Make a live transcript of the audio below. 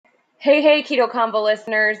Hey, hey, Keto Convo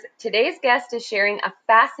listeners. Today's guest is sharing a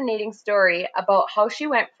fascinating story about how she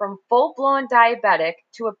went from full-blown diabetic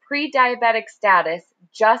to a pre-diabetic status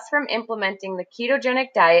just from implementing the ketogenic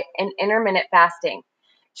diet and intermittent fasting.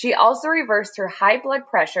 She also reversed her high blood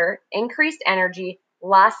pressure, increased energy,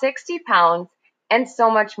 lost 60 pounds, and so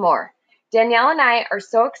much more. Danielle and I are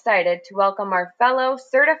so excited to welcome our fellow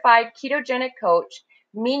certified ketogenic coach,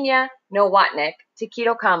 Minya Nowotnik, to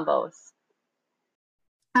Keto Convos.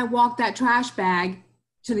 I walked that trash bag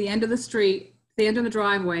to the end of the street, the end of the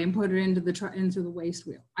driveway, and put it into the waste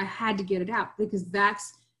wheel. I had to get it out because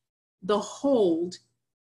that's the hold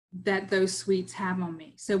that those sweets have on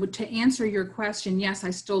me. So to answer your question, yes, I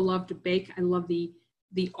still love to bake. I love the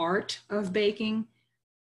art of baking,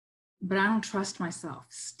 but I don't trust myself.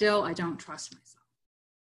 Still, I don't trust myself.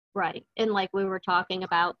 Right. And like we were talking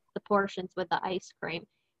about the portions with the ice cream,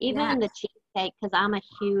 even the cheesecake, because I'm a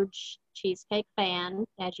huge cheesecake fan.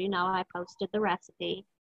 As you know, I posted the recipe.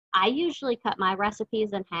 I usually cut my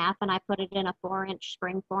recipes in half and I put it in a 4-inch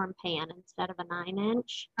springform pan instead of a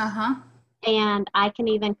 9-inch. And I can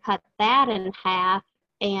even cut that in half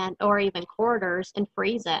or even quarters and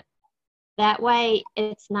freeze it. That way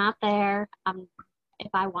it's not there. If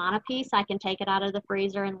I want a piece, I can take it out of the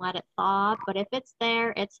freezer and let it thaw. But if it's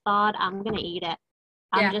there, it's thawed, I'm going to eat it.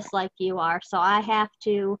 I'm just like you are. So I have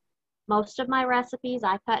to, most of my recipes,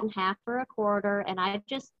 I cut in half or a quarter. And I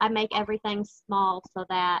make everything small so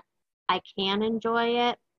that I can enjoy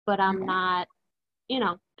it. But I'm not,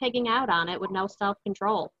 pigging out on it with no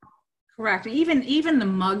self-control. Correct. Even the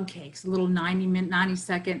mug cakes, the little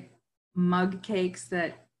 90-second mug cakes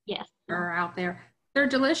that are out there. They're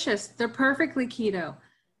delicious. They're perfectly keto.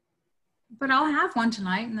 But I'll have one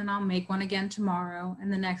tonight and then I'll make one again tomorrow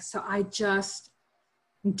and the next. So I just,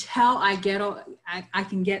 until I I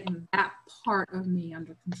can get that part of me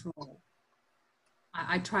under control,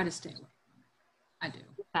 I try to stay away from it. I do.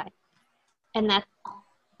 Okay. And that's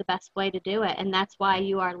the best way to do it. And that's why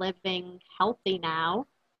you are living healthy now.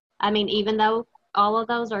 I mean, even though all of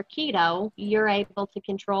those are keto, you're able to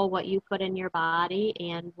control what you put in your body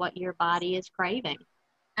and what your body is craving.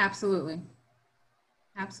 Absolutely.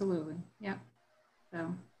 Yep.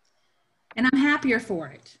 So, and I'm happier for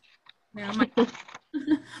it.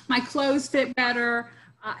 My clothes fit better.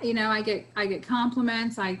 I get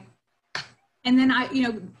compliments. And then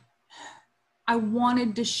I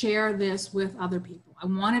wanted to share this with other people. I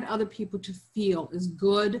wanted other people to feel as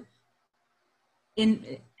good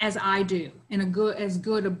as I do, and as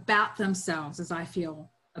good about themselves as I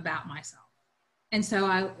feel about myself. And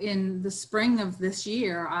so in the spring of this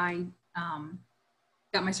year, I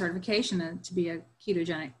got my certification to be a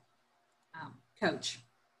ketogenic coach.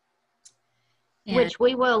 Which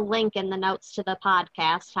we will link in the notes to the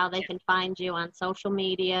podcast, how they can find you on social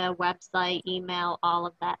media, website, email, all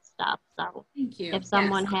of that stuff. So thank you. If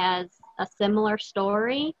someone has a similar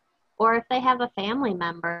story, or if they have a family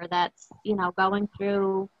member that's, going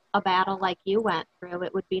through a battle like you went through,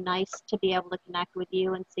 it would be nice to be able to connect with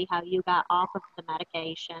you and see how you got off of the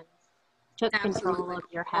medications, took control of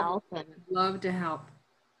your health. And love to help.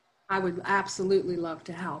 I would absolutely love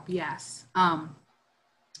to help. Yes. I'm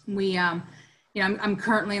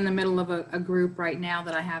currently in the middle of a group right now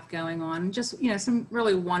that I have going on. Just, some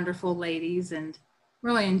really wonderful ladies and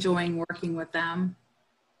really enjoying working with them.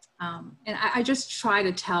 And I just try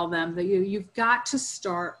to tell them that you've got to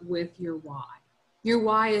start with your why. Your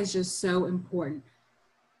why is just so important.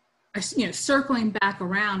 Circling back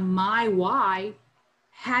around, my why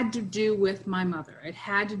had to do with my mother. It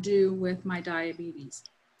had to do with my diabetes,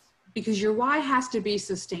 because your why has to be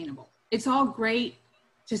sustainable. It's all great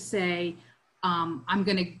to say,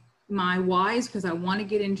 my why is because I want to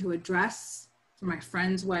get into a dress for my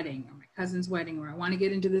friend's wedding or my cousin's wedding, or I want to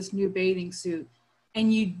get into this new bathing suit.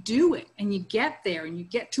 And you do it, and you get there, and you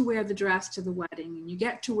get to wear the dress to the wedding, and you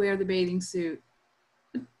get to wear the bathing suit.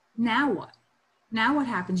 But now what? Now what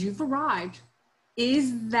happens? You've arrived.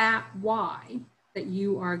 Is that why that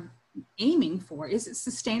you are aiming for? Is it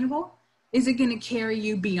sustainable? Is it going to carry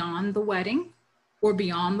you beyond the wedding or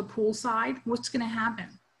beyond the poolside? What's going to happen?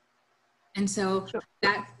 And so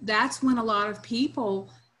that's when a lot of people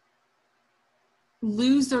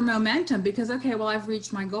lose their momentum, because, okay, well, I've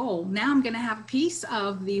reached my goal. Now I'm going to have a piece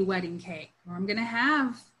of the wedding cake, or I'm going to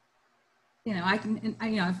have,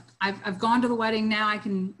 I've gone to the wedding. Now I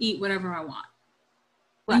can eat whatever I want.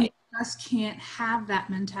 Right. You just can't have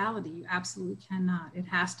that mentality. You absolutely cannot. It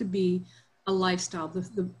has to be a lifestyle.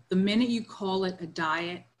 The minute you call it a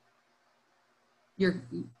diet, you're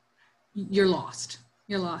lost.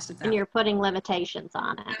 You're lost at that. And you're putting limitations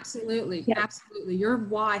on it. Absolutely. Yep. Absolutely. Your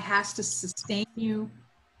why has to sustain you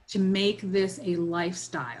to make this a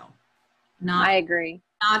lifestyle. I agree.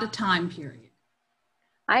 Not a time period.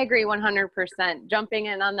 I agree 100%. Jumping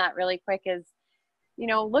in on that really quick is, you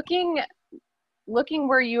know, looking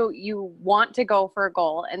where you want to go for a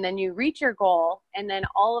goal, and then you reach your goal, and then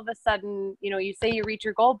all of a sudden, you know, you say you reach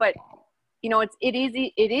your goal, but you know, it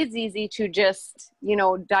is easy to just, you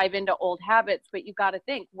know, dive into old habits, but you got to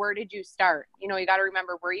think, where did you start? You know, you got to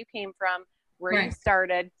remember where you came from, where you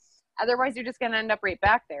started. Otherwise, you're just going to end up right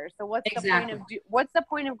back there. So what's the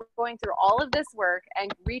point of going through all of this work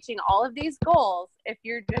and reaching all of these goals if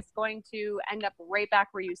you're just going to end up right back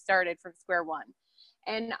where you started from square one?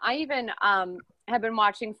 And I even have been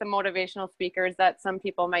watching some motivational speakers that some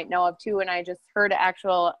people might know of too. And I just heard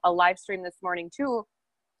a live stream this morning too,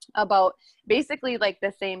 about basically like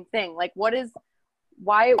the same thing. Like,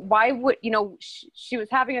 why would, you know, she was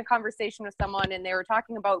having a conversation with someone and they were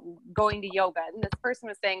talking about going to yoga. And this person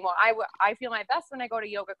was saying, well, I feel my best when I go to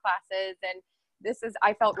yoga classes. And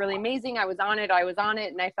I felt really amazing. I was on it.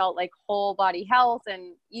 And I felt like whole body health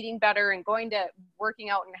and eating better and working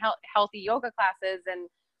out in healthy yoga classes and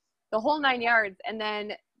the whole 9 yards. And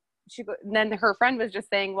then then her friend was just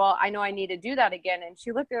saying, well, I know I need to do that again. And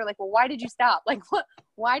she looked at her like, well, why did you stop? Like,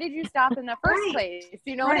 why did you stop in the first place?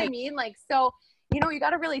 You know what I mean? Like, so, you know, you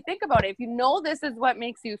got to really think about it. If you know this is what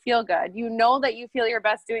makes you feel good, you know that you feel your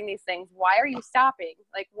best doing these things, why are you stopping?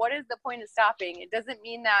 Like, what is the point of stopping? It doesn't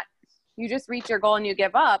mean that you just reach your goal and you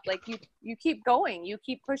give up. Like, you keep going, you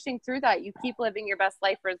keep pushing through that, you keep living your best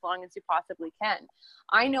life for as long as you possibly can.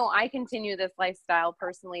 I know I continue this lifestyle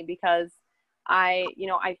personally because I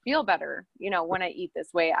feel better, you know, when I eat this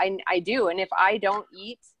way. I do. And if I don't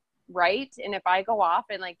eat right, and if I go off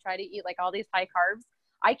and like try to eat like all these high carbs,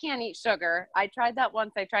 I can't eat sugar. I tried that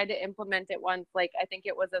once. I tried to implement it once. Like, I think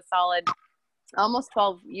it was a solid almost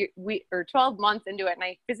 12 months into it, and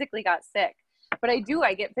I physically got sick. But I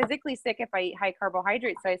get physically sick if I eat high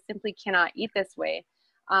carbohydrates. So I simply cannot eat this way.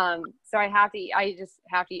 So I just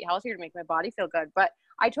have to eat healthier to make my body feel good. But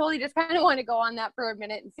I totally just kind of want to go on that for a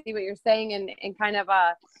minute and see what you're saying and kind of,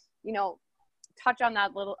 you know, touch on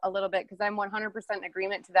that a little bit, because I'm 100% in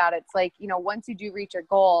agreement to that. It's like, you know, once you do reach your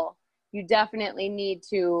goal, you definitely need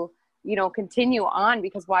to, you know, continue on,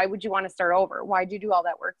 because why would you want to start over? Why'd you do all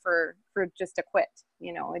that work for just to quit?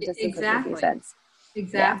 You know, it just doesn't make any sense.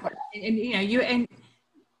 Exactly. Yeah. And you know, and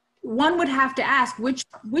one would have to ask which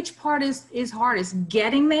part is hardest,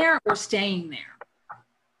 getting there or staying there?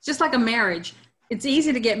 It's just like a marriage. It's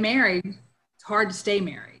easy to get married. It's hard to stay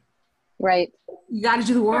married. Right. You got to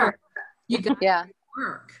do the work. You got to do the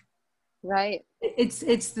work. Right.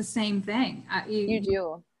 It's the same thing. You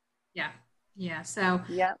do. Yeah. Yeah. So,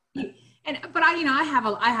 yeah. But I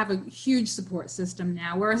have a huge support system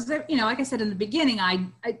now. Whereas, you know, like I said in the beginning,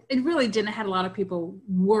 it really didn't had a lot of people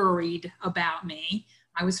worried about me.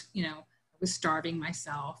 I was starving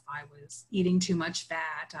myself. I was eating too much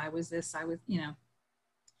fat. You know,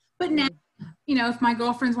 but now, you know, if my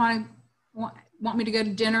girlfriends want me to go to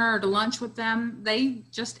dinner or to lunch with them, they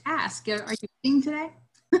just ask, are you eating today?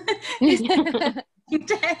 Can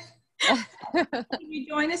you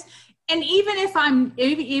join us? And even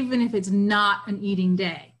if it's not an eating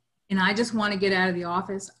day and I just want to get out of the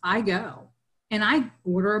office, I go and I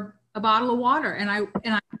order a bottle of water and I go.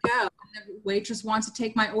 And the waitress wants to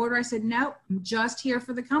take my order. I said, no, I'm just here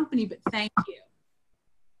for the company, but thank you.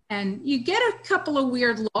 And you get a couple of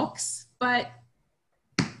weird looks, but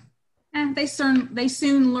they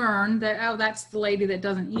soon learn that, oh, that's the lady that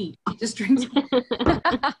doesn't eat. She just drinks.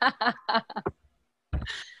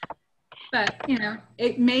 But, you know,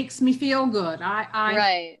 it makes me feel good.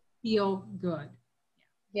 I feel good.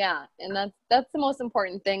 Yeah. And that's the most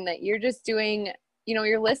important thing, that you're just doing, you know,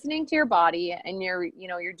 you're listening to your body and you're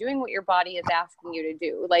doing what your body is asking you to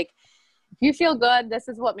do. Like, if you feel good, this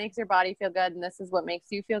is what makes your body feel good, and this is what makes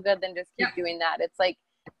you feel good, then just keep doing that. It's like,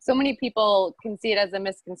 so many people can see it as a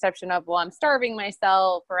misconception of, well, I'm starving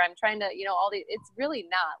myself, or I'm trying to, you know, it's really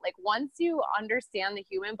not. Like, once you understand the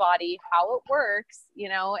human body, how it works, you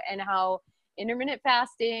know, and how intermittent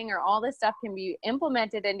fasting or all this stuff can be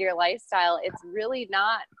implemented into your lifestyle, it's really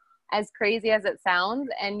not as crazy as it sounds,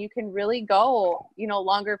 and you can really go, you know,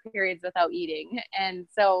 longer periods without eating. And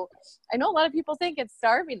so I know a lot of people think it's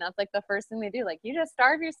starving. That's like the first thing they do. Like, you just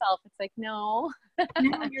starve yourself. It's like, no.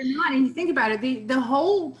 No, you're not. And you think about it, the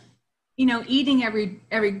whole, you know, eating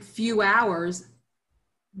every few hours,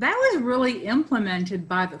 that was really implemented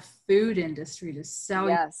by the food industry to sell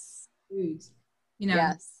you foods. You know,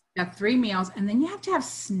 you have 3 meals and then you have to have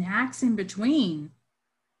snacks in between.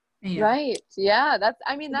 Yeah. Right. Yeah. That's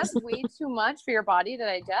way too much for your body to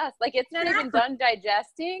digest. Like, it's not even done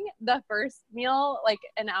digesting the first meal, like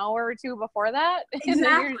an hour or two before that.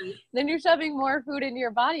 Exactly. And then you're shoving more food into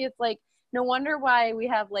your body. It's like, no wonder why we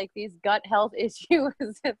have like these gut health issues.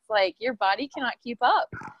 It's like your body cannot keep up.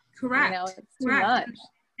 Correct. You know, it's too Correct. much.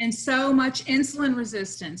 And so much insulin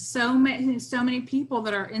resistance. So many people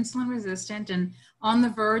that are insulin resistant and on the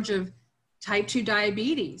verge of type 2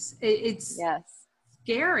 diabetes. It's Yes.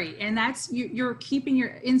 scary. And that's you're keeping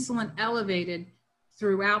your insulin elevated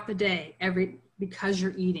throughout the day because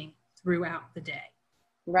you're eating throughout the day.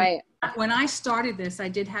 Right. When I started this, I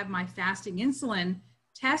did have my fasting insulin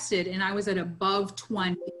tested and I was at above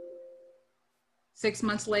 20. 6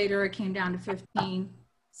 months later, it came down to 15.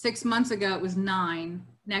 6 months ago, it was 9.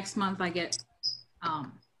 Next month, I get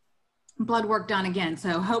blood work done again.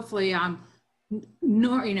 So hopefully I'm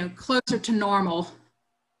closer to normal,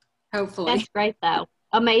 hopefully. That's great, though.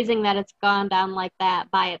 Amazing that it's gone down like that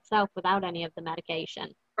by itself without any of the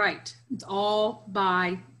medication. Right. It's all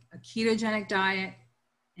by a ketogenic diet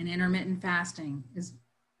and intermittent fasting is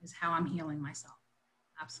how I'm healing myself.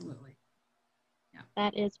 Absolutely. Yeah.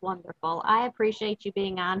 That is wonderful. I appreciate you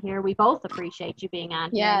being on here. We both appreciate you being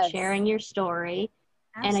on here and sharing your story.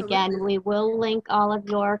 Absolutely. And again, we will link all of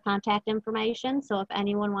your contact information. So if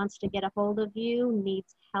anyone wants to get a hold of you,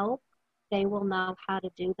 needs help, they will know how to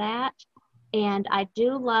do that. And I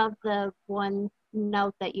do love the one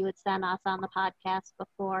note that you had sent us on the podcast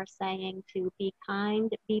before saying to be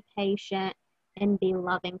kind, be patient, and be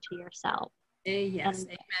loving to yourself. Yes,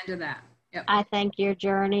 amen to that. Yep. I think your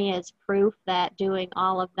journey is proof that doing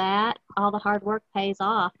all of that, all the hard work pays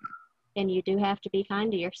off, and you do have to be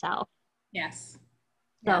kind to yourself. Yes.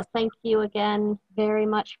 So thank you again very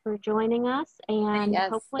much for joining us, and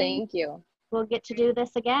hopefully thank you. We'll get to do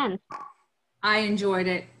this again. I enjoyed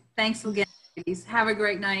it. Thanks again, ladies. Have a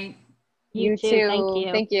great night. You too.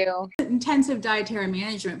 Thank you. Intensive dietary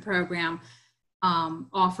management program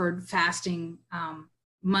offered fasting,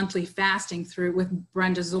 monthly fasting with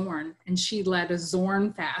Brenda Zorn, and she led a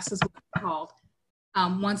Zorn fast, is what it's called.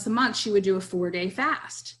 Once a month, she would do a 4-day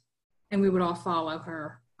fast, and we would all follow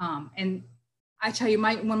her. And I tell you,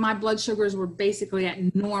 when my blood sugars were basically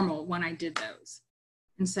at normal when I did those,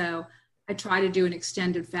 and so I try to do an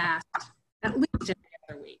extended fast at least every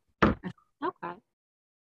other week. Okay.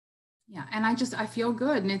 Yeah, and I feel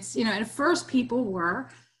good, and it's at first people were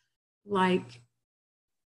like,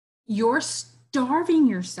 "You're starving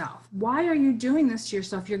yourself. Why are you doing this to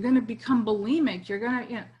yourself? You're going to become bulimic. You're going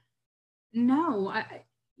to, No,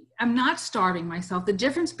 I'm not starving myself. The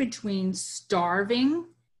difference between starving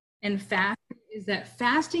and fasting is that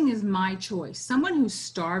fasting is my choice. Someone who's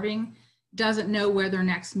starving doesn't know where their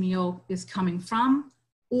next meal is coming from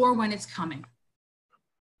or when it's coming.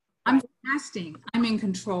 I'm fasting. I'm in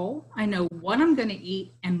control. I know what I'm going to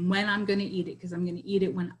eat and when I'm going to eat it, because I'm going to eat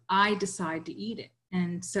it when I decide to eat it.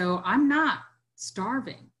 And so I'm not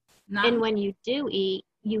starving. And when you do eat,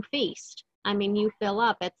 you feast. I mean, you fill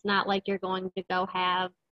up. It's not like you're going to go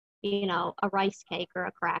have, a rice cake or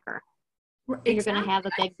a cracker. Exactly. You're going to have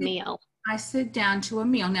a big meal. I sit down to a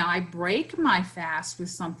meal. Now, I break my fast with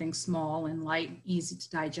something small and light and easy to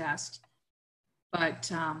digest.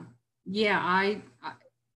 But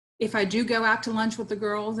if I do go out to lunch with the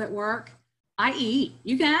girls at work, I eat.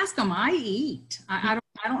 You can ask them. I eat. I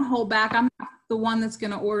don't hold back. I'm not the one that's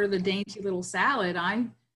going to order the dainty little salad.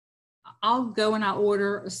 I'll go and I'll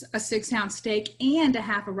order a 6-ounce steak and a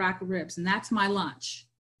half a rack of ribs, and that's my lunch.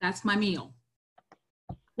 That's my meal.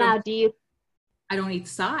 Now, I don't eat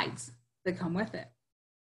sides that come with it.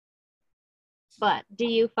 But do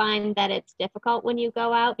you find that it's difficult when you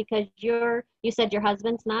go out, because you said your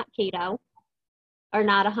husband's not keto, or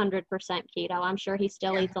not 100% keto? I'm sure he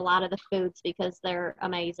still eats a lot of the foods because they're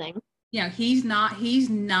amazing. Yeah, he's not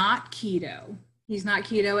keto. He's not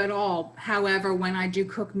keto at all. However, when I do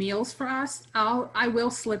cook meals for us, I will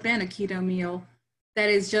slip in a keto meal that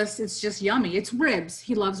is it's just yummy. It's ribs.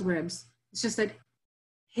 He loves ribs. It's just that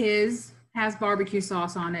his has barbecue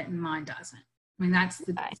sauce on it and mine doesn't. I mean, that's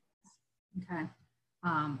the okay.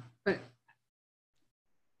 But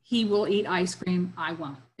he will eat ice cream. I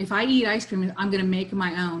won't. If I eat ice cream, I'm going to make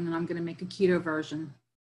my own, and I'm going to make a keto version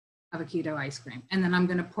of a keto ice cream, and then I'm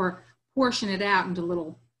going to portion it out into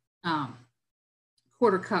little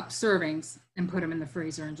 1/4 cup servings and put them in the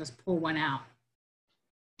freezer and just pull one out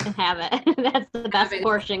and have it. That's the best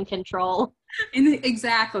portion control.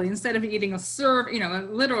 Exactly. Instead of eating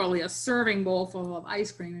literally a serving bowl full of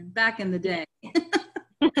ice cream back in the day.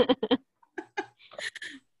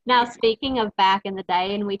 Now, speaking of back in the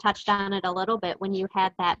day, and we touched on it a little bit when you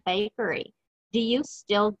had that bakery, do you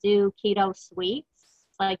still do keto sweets?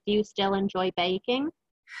 Like, do you still enjoy baking?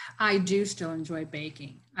 I do still enjoy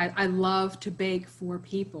baking. I love to bake for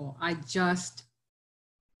people.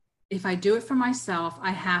 If I do it for myself,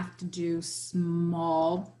 I have to do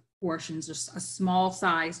small portions, just a small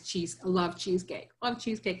size cheese. I love cheesecake. Love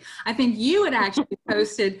cheesecake. I think you had actually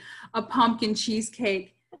posted a pumpkin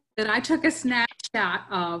cheesecake that I took a snapshot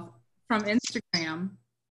of from Instagram.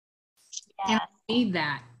 Yes. And I made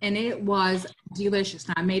that, and it was delicious.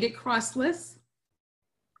 Now I made it crustless,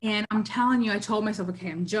 and I'm telling you, I told myself,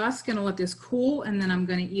 okay, I'm just gonna let this cool, and then I'm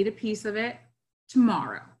gonna eat a piece of it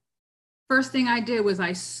tomorrow. First thing I did was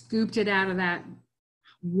I scooped it out of that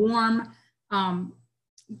warm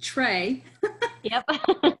tray. Yep.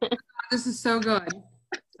 This is so good.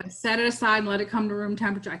 I set it aside and let it come to room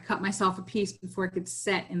temperature. I cut myself a piece before it could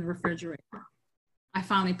set in the refrigerator. I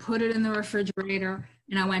finally put it in the refrigerator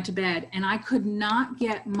and I went to bed, and I could not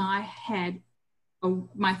get my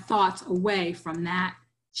thoughts away from that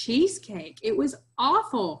cheesecake. It was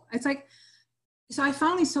awful. It's like, so I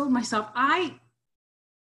finally told myself, I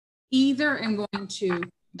either am going to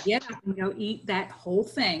get up and go eat that whole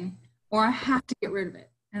thing, or I have to get rid of it.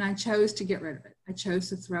 And I chose to get rid of it. I chose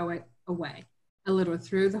to throw it away. I literally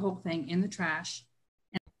threw the whole thing in the trash.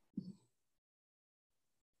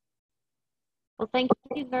 Well, thank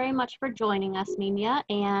you very much for joining us, Mimia.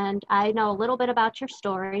 And I know a little bit about your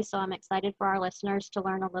story, so I'm excited for our listeners to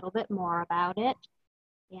learn a little bit more about it.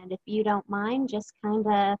 And if you don't mind, just kind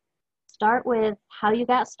of start with how you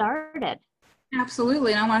got started.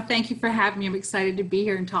 Absolutely. And I want to thank you for having me. I'm excited to be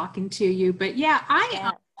here and talking to you. But yeah,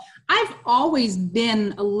 I've always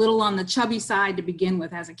been a little on the chubby side to begin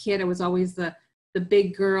with. As a kid, I was always the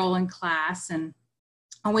big girl in class, and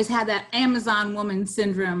always had that Amazon woman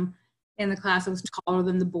syndrome in the class. I was taller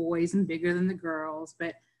than the boys and bigger than the girls.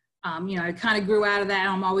 But, I kind of grew out of that.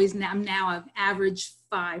 I'm now an average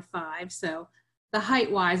 5'5". So the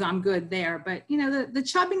height wise, I'm good there. But, the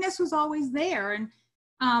chubbiness was always there. And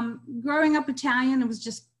growing up Italian, it was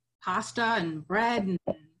just pasta and bread and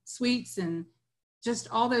sweets and just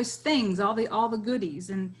all those things, all the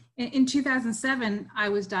goodies. And in 2007, I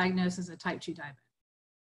was diagnosed as a type 2 diabetic.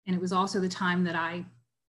 And it was also the time that I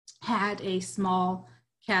had a small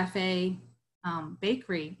cafe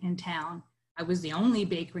bakery in town. I was the only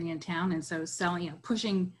bakery in town. And so selling,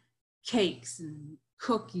 pushing cakes and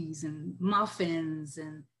cookies and muffins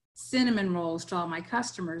and cinnamon rolls to all my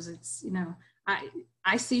customers. It's,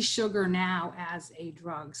 I see sugar now as a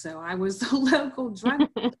drug. So I was the local drug,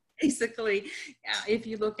 basically, if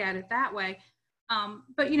you look at it that way.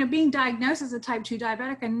 But, being diagnosed as a type 2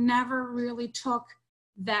 diabetic, I never really took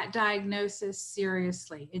that diagnosis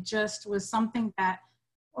seriously. It just was something that,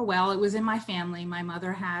 it was in my family. My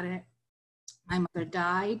mother had it. My mother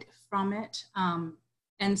died from it,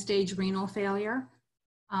 end-stage renal failure.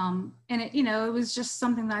 And it was just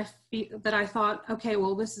something that I thought, okay,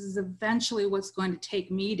 well, this is eventually what's going to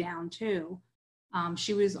take me down too.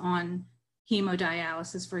 She was on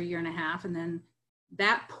hemodialysis for 1.5 years, and then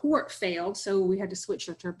that port failed. So we had to switch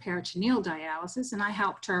her to peritoneal dialysis, and I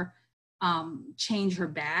helped her change her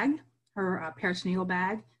bag, her peritoneal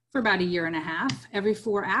bag, for about 1.5 years. Every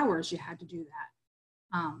 4 hours you had to do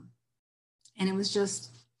that. And it was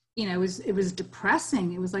just, it was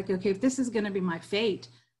depressing. It was like, okay, if this is going to be my fate,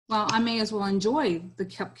 well, I may as well enjoy the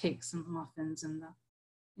cupcakes and muffins and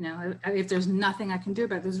if there's nothing I can do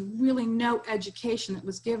about it. There's really no education that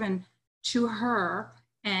was given to her,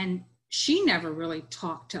 and she never really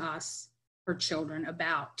talked to us, her children,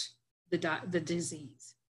 about the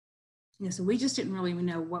disease. So we just didn't really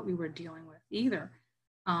know what we were dealing with either.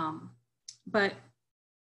 But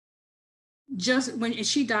just when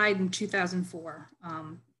she died in 2004,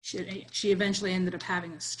 she eventually ended up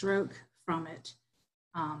having a stroke from it.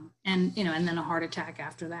 And then a heart attack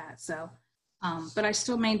after that. So, but I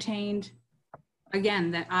still maintained,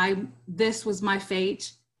 again, that this was my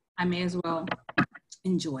fate. I may as well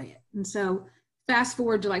enjoy it. And so fast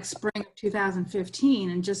forward to like spring of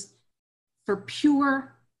 2015, and just for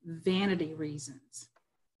pure vanity reasons,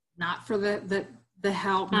 not for the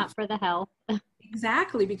help. Not for the health.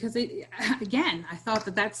 Exactly. Because again, I thought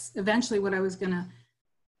that that's eventually what I was going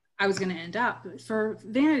to end up. For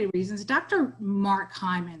vanity reasons, Dr. Mark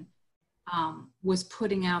Hyman was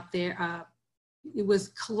putting out there, it was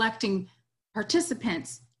collecting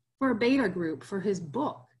participants for a beta group for his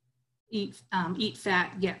book, Eat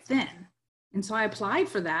Fat, Get Thin. And so I applied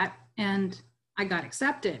for that, and I got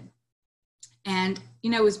accepted. And,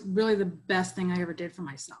 it was really the best thing I ever did for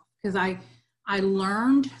myself, because I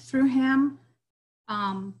learned through him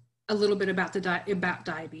a little bit about about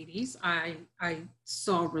diabetes. I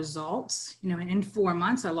saw results. In 4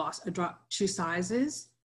 months, I dropped 2 sizes.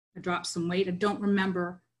 I dropped some weight. I don't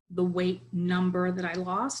remember the weight number that I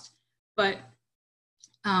lost, but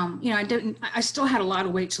I still had a lot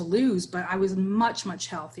of weight to lose, but I was much, much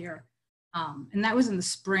healthier. And that was in the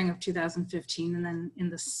spring of 2015. And then in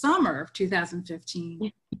the summer of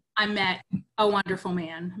 2015, I met a wonderful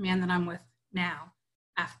man, a man that I'm with now,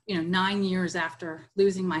 after, 9 years after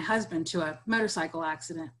losing my husband to a motorcycle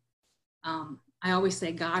accident. I always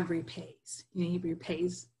say God repays. He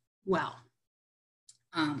repays well.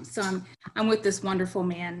 So I'm with this wonderful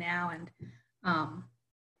man now, and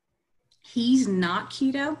he's not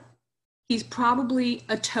keto. He's probably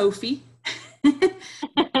a TOFI.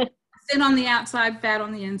 Thin on the outside, fat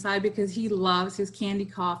on the inside, because he loves his candy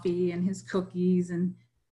coffee and his cookies and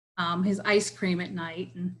his ice cream at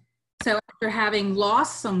night. And so after having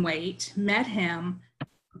lost some weight, met him,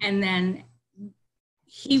 and then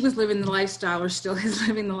he was living the lifestyle, or still is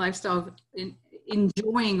living the lifestyle of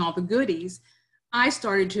enjoying all the goodies, I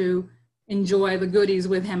started to enjoy the goodies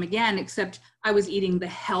with him again, except I was eating the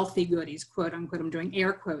healthy goodies, quote unquote. I'm doing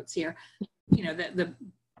air quotes here. The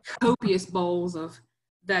copious bowls of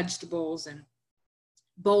vegetables and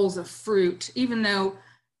bowls of fruit, even though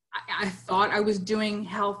I thought I was doing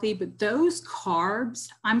healthy, but those carbs,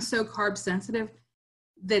 I'm so carb sensitive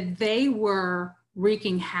that they were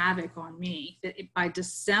wreaking havoc on me. That by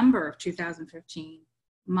December of 2015,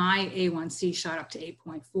 my A1C shot up to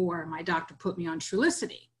 8.4, and my doctor put me on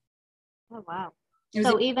Trulicity. Oh, wow.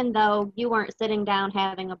 So even though you weren't sitting down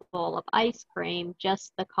having a bowl of ice cream,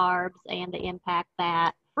 just the carbs and the impact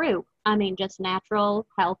that fruit, just natural,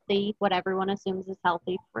 healthy, what everyone assumes is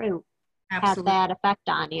healthy fruit, Absolutely. had that effect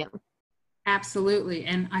on you. Absolutely.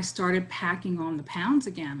 And I started packing on the pounds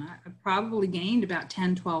again. I probably gained about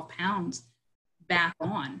 10, 12 pounds back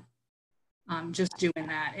on just doing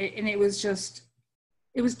that. And it was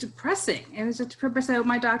depressing. It was just depressing. So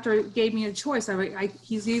my doctor gave me a choice.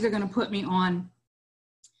 He's either going to put me on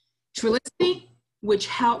Trulicity, which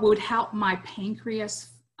would help my pancreas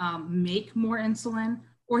make more insulin,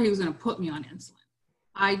 or he was going to put me on insulin.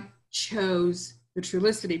 I chose the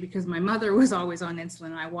Trulicity because my mother was always on insulin,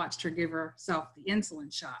 and I watched her give herself the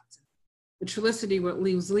insulin shots. The Trulicity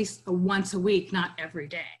was at least once a week, not every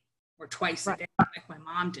day or twice a day like my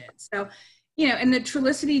mom did. So, and the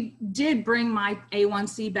Trulicity did bring my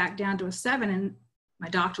A1C back down to a 7, and my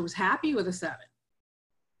doctor was happy with a 7.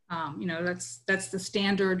 That's the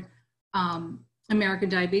standard. American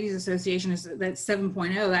Diabetes Association is that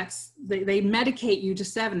 7.0. They medicate you to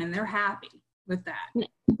 7, and they're happy with that.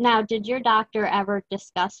 Now, did your doctor ever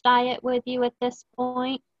discuss diet with you at this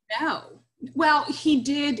point? No. Well, he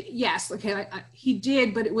did. Yes. Okay. He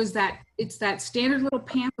did, but it's that standard little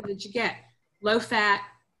pamphlet that you get: low fat,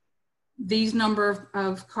 these number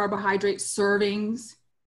of carbohydrate servings,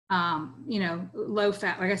 low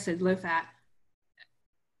fat. Like I said, low fat.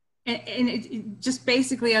 And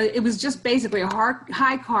it was just basically a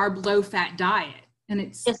high carb, low fat diet. And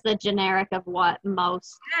it's just the generic of what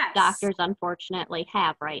most doctors unfortunately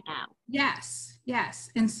have right now. Yes.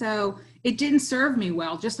 And so it didn't serve me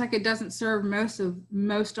well, just like it doesn't serve most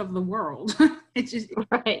of the world. It's just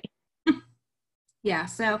right. Yeah.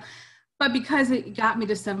 So, but because it got me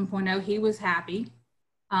to 7.0, he was happy.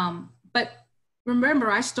 But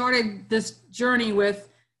remember, I started this journey with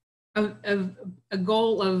a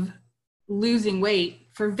goal of losing weight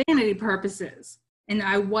for vanity purposes, and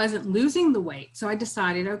I wasn't losing the weight. So I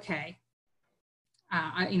decided, okay,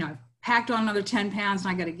 I packed on another 10 pounds,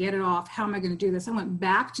 and I got to get it off. How am I going to do this? I went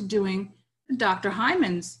back to doing Dr.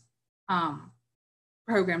 Hyman's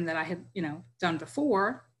program that I had, done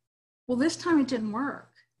before. Well, this time it didn't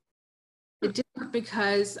work. It didn't work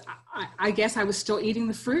because I guess I was still eating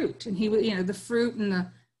the fruit, and he was, the fruit and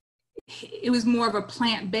it was more of a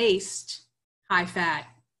plant-based high-fat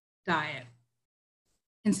diet.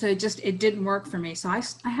 And so it didn't work for me. So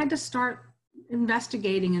I had to start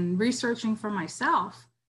investigating and researching for myself.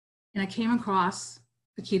 And I came across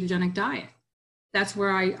the ketogenic diet. That's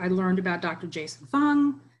where I learned about Dr. Jason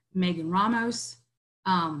Fung, Megan Ramos,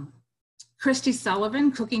 Christy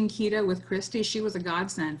Sullivan, Cooking Keto with Christy. She was a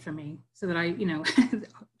godsend for me, so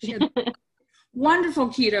that she had wonderful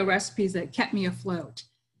keto recipes that kept me afloat.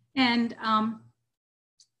 And,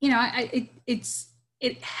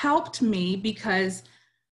 it helped me because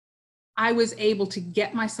I was able to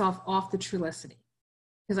get myself off the Trulicity,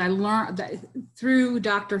 because I learned that through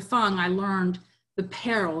Dr. Fung, I learned the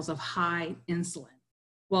perils of high insulin.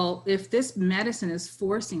 Well, if this medicine is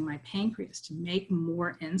forcing my pancreas to make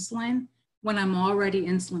more insulin when I'm already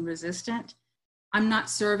insulin resistant, I'm not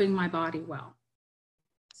serving my body well.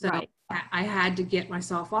 So right. I had to get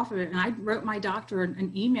myself off of it. And I wrote my doctor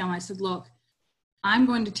an email, and I said, look, I'm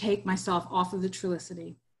going to take myself off of the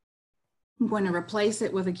Trulicity. I'm going to replace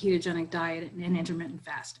it with a ketogenic diet and intermittent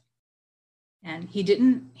fasting. And he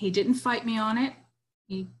didn't fight me on it.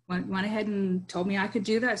 he went ahead and told me I could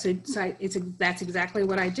do that. That's exactly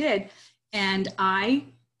what I did. And I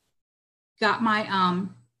got my,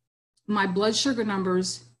 my blood sugar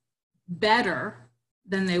numbers better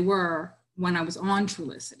than they were when I was on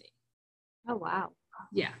Trulicity. Oh, wow.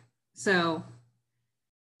 Yeah. So.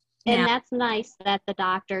 And now, that's nice that the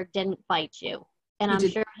doctor didn't fight you. And I'm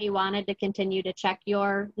sure he wanted to continue to check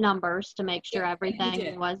your numbers to make sure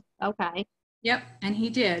everything was okay. Yep, and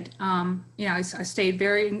he did. You know, I stayed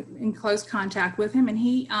very in close contact with him, and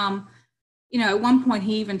he, you know, at one point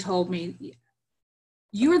he even told me,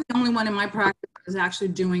 "You are the only one in my practice that is actually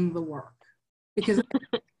doing the work," because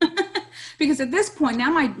because at this point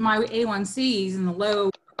now my A1Cs in the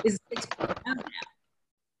low is 6.0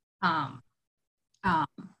 now.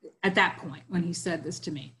 At that point when he said this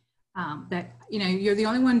to me, that, you know, you're the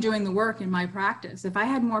only one doing the work in my practice. If I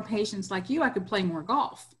had more patients like you, I could play more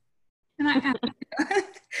golf. And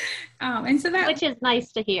and so that, which is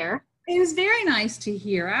nice to hear. It was very nice to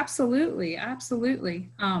hear. Absolutely.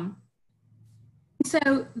 Absolutely.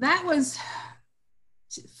 So that was,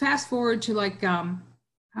 fast forward to like, oh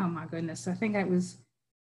my goodness, I think it was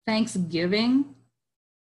Thanksgiving.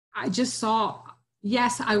 I just saw,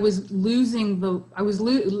 yes, I was losing I was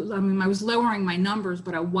lowering my numbers,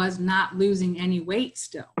 but I was not losing any weight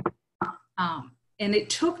still. And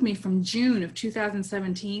it took me from June of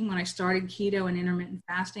 2017 when I started keto and intermittent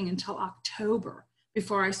fasting until October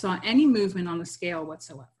before I saw any movement on the scale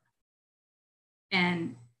whatsoever.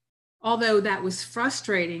 And although that was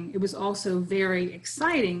frustrating, it was also very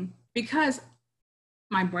exciting because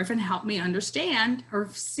my boyfriend helped me understand or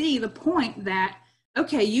see the point that,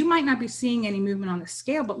 okay, you might not be seeing any movement on the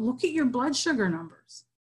scale, but look at your blood sugar numbers.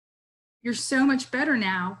 You're so much better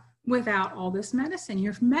now without all this medicine.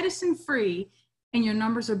 You're medicine free and your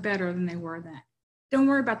numbers are better than they were then. Don't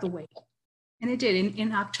worry about the weight. And it did.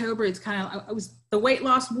 In October, it's kind of, the weight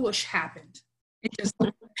loss whoosh happened. It just,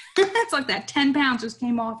 it's like that 10 pounds just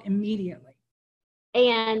came off immediately.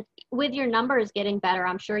 And with your numbers getting better,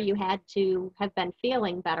 I'm sure you had to have been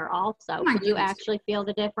feeling better also. Did you actually feel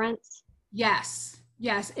the difference? Yes.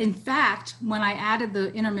 Yes. In fact, when I added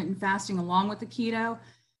the intermittent fasting along with the keto,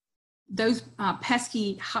 those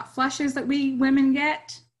pesky hot flushes that we women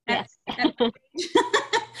get, yes.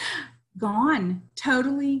 Gone,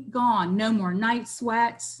 totally gone. No more night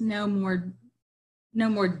sweats, no more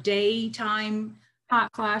daytime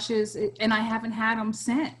hot flashes, and I haven't had them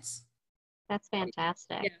since. That's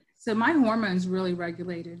fantastic. Yeah. So my hormones really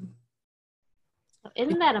regulated.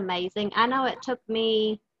 Isn't that amazing? I know it took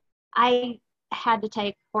me, I had to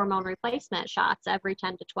take hormone replacement shots every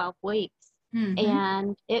 10 to 12 weeks. Mm-hmm.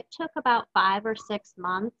 And it took about 5 or 6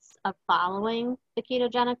 months of following the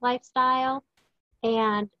ketogenic lifestyle.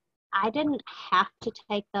 And I didn't have to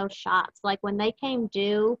take those shots. Like when they came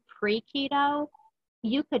due pre-keto,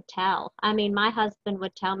 you could tell. I mean, my husband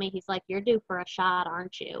would tell me, he's like, "You're due for a shot,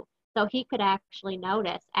 aren't you?" So he could actually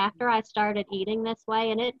notice. After I started eating this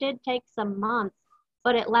way, and it did take some months,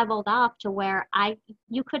 but it leveled off to where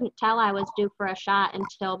you couldn't tell I was due for a shot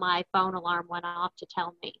until my phone alarm went off to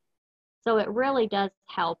tell me. So it really does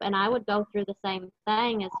help. And I would go through the same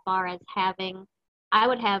thing as far as I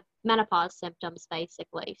would have menopause symptoms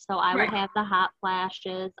basically. So I would have the hot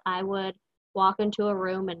flashes. I would walk into a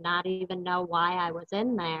room and not even know why I was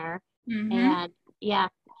in there. Mm-hmm. And yeah,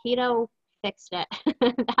 keto fixed it.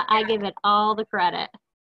 I give it all the credit.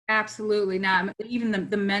 Absolutely. Now, even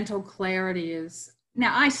the mental clarity is,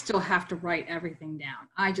 now I still have to write everything down.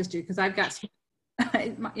 I just do, because I've got,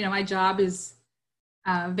 you know, my job is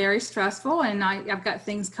very stressful, and I've got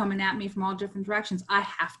things coming at me from all different directions. I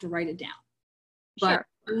have to write it down. But sure.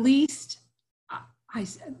 At least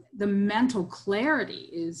the mental clarity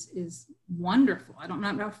is wonderful. I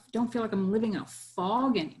don't feel like I'm living in a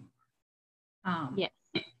fog anymore. Yes.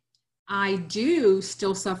 I do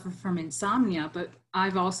still suffer from insomnia, but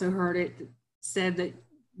I've also heard it said that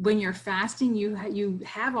when you're fasting, you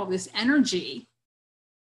have all this energy,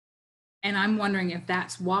 and I'm wondering if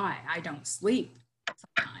that's why I don't sleep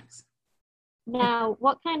sometimes. Now,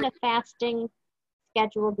 what kind of fasting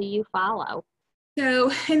schedule do you follow?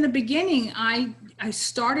 So in the beginning, I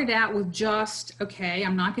started out with just, okay,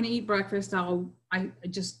 I'm not going to eat breakfast. I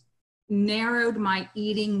just narrowed my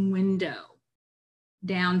eating window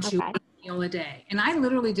down to one meal a day. And I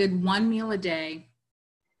literally did one meal a day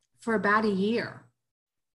for about a year.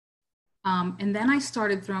 And then I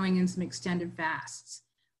started throwing in some extended fasts.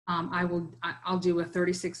 I'll do a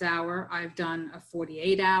 36 hour. I've done a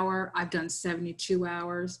 48 hour. I've done 72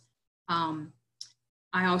 hours.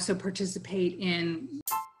 I also participate in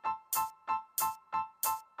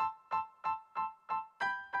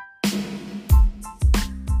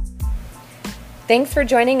Thanks for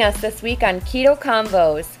joining us this week on Keto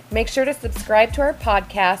Convos. Make sure to subscribe to our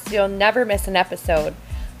podcast so you'll never miss an episode.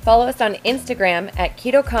 Follow us on Instagram at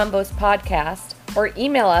Keto Convos Podcast or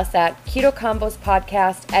email us at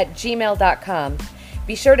ketoconvospodcast@gmail.com.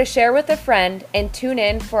 Be sure to share with a friend and tune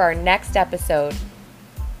in for our next episode.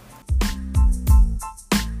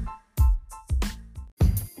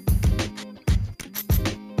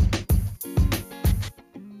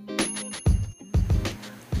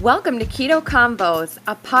 Welcome to Keto Convos,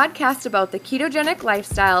 a podcast about the ketogenic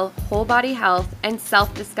lifestyle, whole body health, and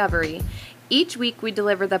self-discovery. Each week we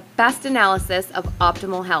deliver the best analysis of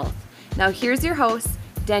optimal health. Now here's your hosts,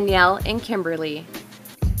 Danielle and Kimberly.